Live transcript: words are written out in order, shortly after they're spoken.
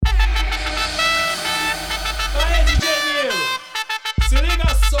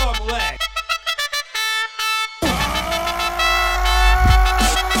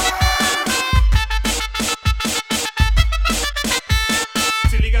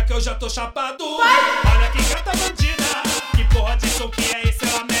tô chapado. Olha que gata bandida, que porra de som que é esse?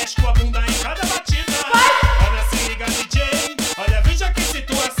 Ela mexe com a bunda em cada batida. Olha, se liga DJ, olha, veja que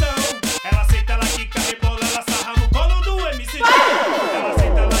situação. Ela senta, ela quica, rebola, ela sarra no colo do MC. Ela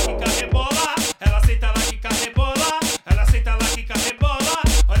senta, ela quica, rebola, ela senta, ela quica, rebola, ela senta, ela quica, rebola.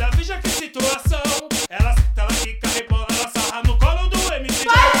 Olha, veja que situação. Ela senta, ela quica, rebola, ela sarra no colo do MC.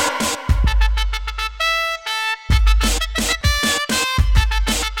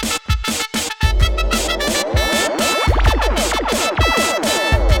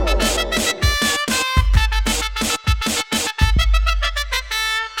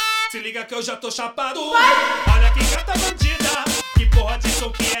 Se liga que eu já tô chapado. Olha que gata bandida, que porra de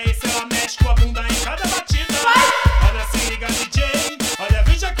som que é esse? Ela mexe com a bunda em cada batida. Olha, se liga DJ, olha,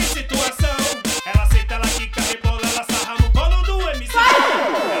 veja que situação. Ela senta, ela quica, rebola, ela sarra no colo do MC.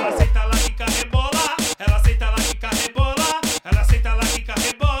 Ela senta, ela quica, rebola, ela senta, ela quica, rebola, ela senta, ela quica,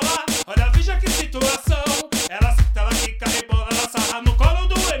 rebola. Olha, veja que situação. Ela senta, ela quica, rebola, ela sarra no colo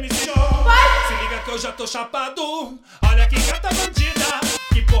do MC. Se liga que eu já tô chapado. Olha que gata bandida,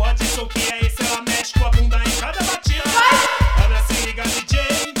 que porra de som que é esse? Ela mexe com a bunda em cada batida. Olha, se liga DJ,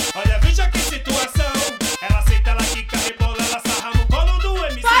 olha, veja que situação. Ela senta, ela quica, rebola, ela sarra no colo do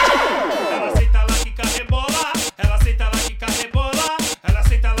MC. Ela senta, ela quica, rebola, ela senta, ela quica, rebola, ela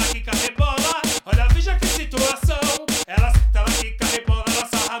senta, ela quica, rebola. Olha, veja que situação. Ela senta, ela quica, rebola, ela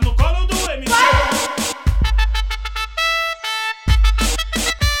sarra no colo do MC.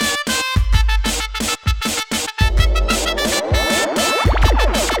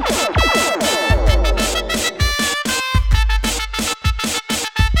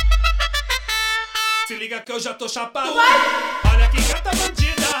 Se liga que eu já tô chapado. Olha que gata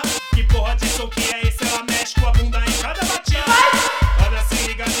bandida, que porra de som que é esse? Ela mexe com a bunda em cada batida. Olha, se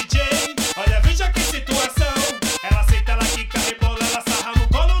liga DJ, olha, veja que situação. Ela senta, ela quica, rebola, ela sarra no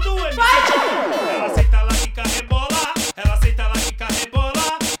colo do MC. Ela senta, ela quica, rebola, ela senta, ela quica,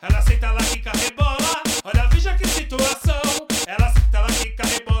 rebola, ela senta, ela quica, rebola. Olha, veja que situação. Ela senta, ela quica,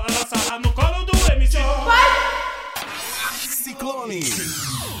 rebola, ela sarra no colo do MC. Ciclone.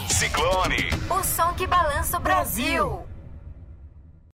 Ciclone. O som que balança o Brasil.